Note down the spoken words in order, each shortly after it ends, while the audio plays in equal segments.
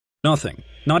Nothing,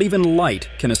 not even light,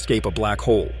 can escape a black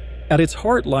hole. At its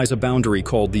heart lies a boundary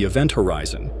called the event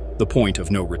horizon, the point of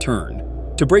no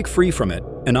return. To break free from it,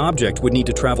 an object would need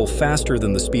to travel faster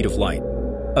than the speed of light,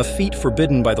 a feat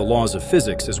forbidden by the laws of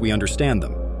physics as we understand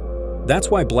them.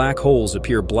 That's why black holes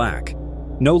appear black.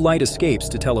 No light escapes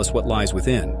to tell us what lies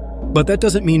within. But that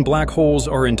doesn't mean black holes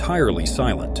are entirely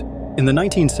silent. In the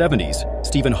 1970s,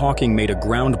 Stephen Hawking made a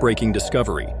groundbreaking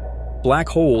discovery. Black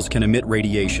holes can emit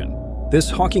radiation. This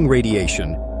Hawking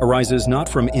radiation arises not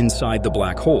from inside the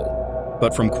black hole,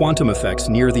 but from quantum effects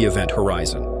near the event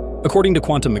horizon. According to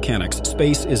quantum mechanics,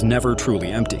 space is never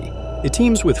truly empty. It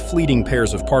teems with fleeting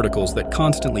pairs of particles that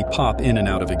constantly pop in and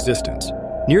out of existence.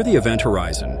 Near the event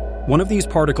horizon, one of these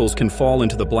particles can fall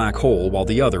into the black hole while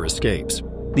the other escapes.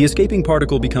 The escaping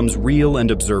particle becomes real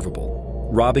and observable,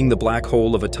 robbing the black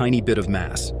hole of a tiny bit of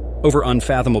mass. Over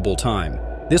unfathomable time,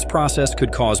 this process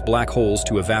could cause black holes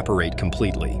to evaporate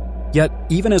completely. Yet,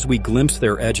 even as we glimpse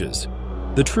their edges,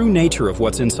 the true nature of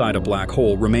what's inside a black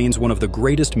hole remains one of the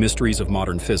greatest mysteries of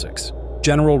modern physics.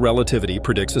 General relativity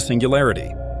predicts a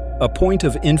singularity, a point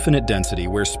of infinite density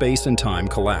where space and time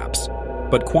collapse.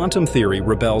 But quantum theory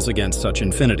rebels against such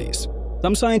infinities.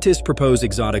 Some scientists propose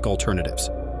exotic alternatives: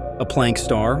 a Planck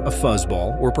star, a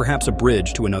fuzzball, or perhaps a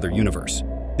bridge to another universe.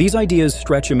 These ideas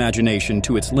stretch imagination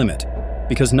to its limit,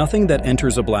 because nothing that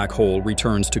enters a black hole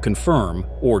returns to confirm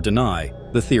or deny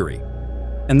the theory.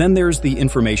 And then there's the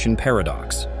information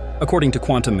paradox. According to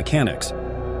quantum mechanics,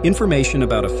 information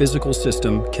about a physical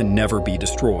system can never be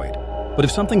destroyed. But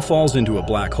if something falls into a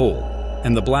black hole,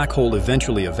 and the black hole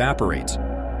eventually evaporates,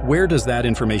 where does that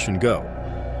information go?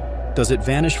 Does it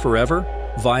vanish forever,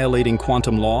 violating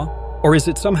quantum law? Or is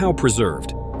it somehow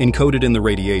preserved, encoded in the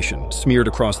radiation, smeared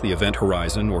across the event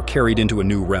horizon, or carried into a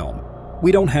new realm?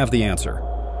 We don't have the answer.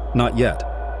 Not yet.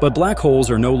 But black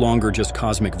holes are no longer just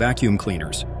cosmic vacuum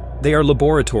cleaners. They are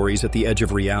laboratories at the edge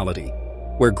of reality,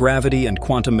 where gravity and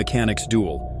quantum mechanics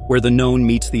duel, where the known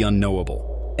meets the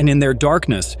unknowable. And in their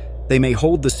darkness, they may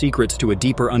hold the secrets to a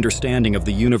deeper understanding of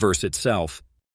the universe itself.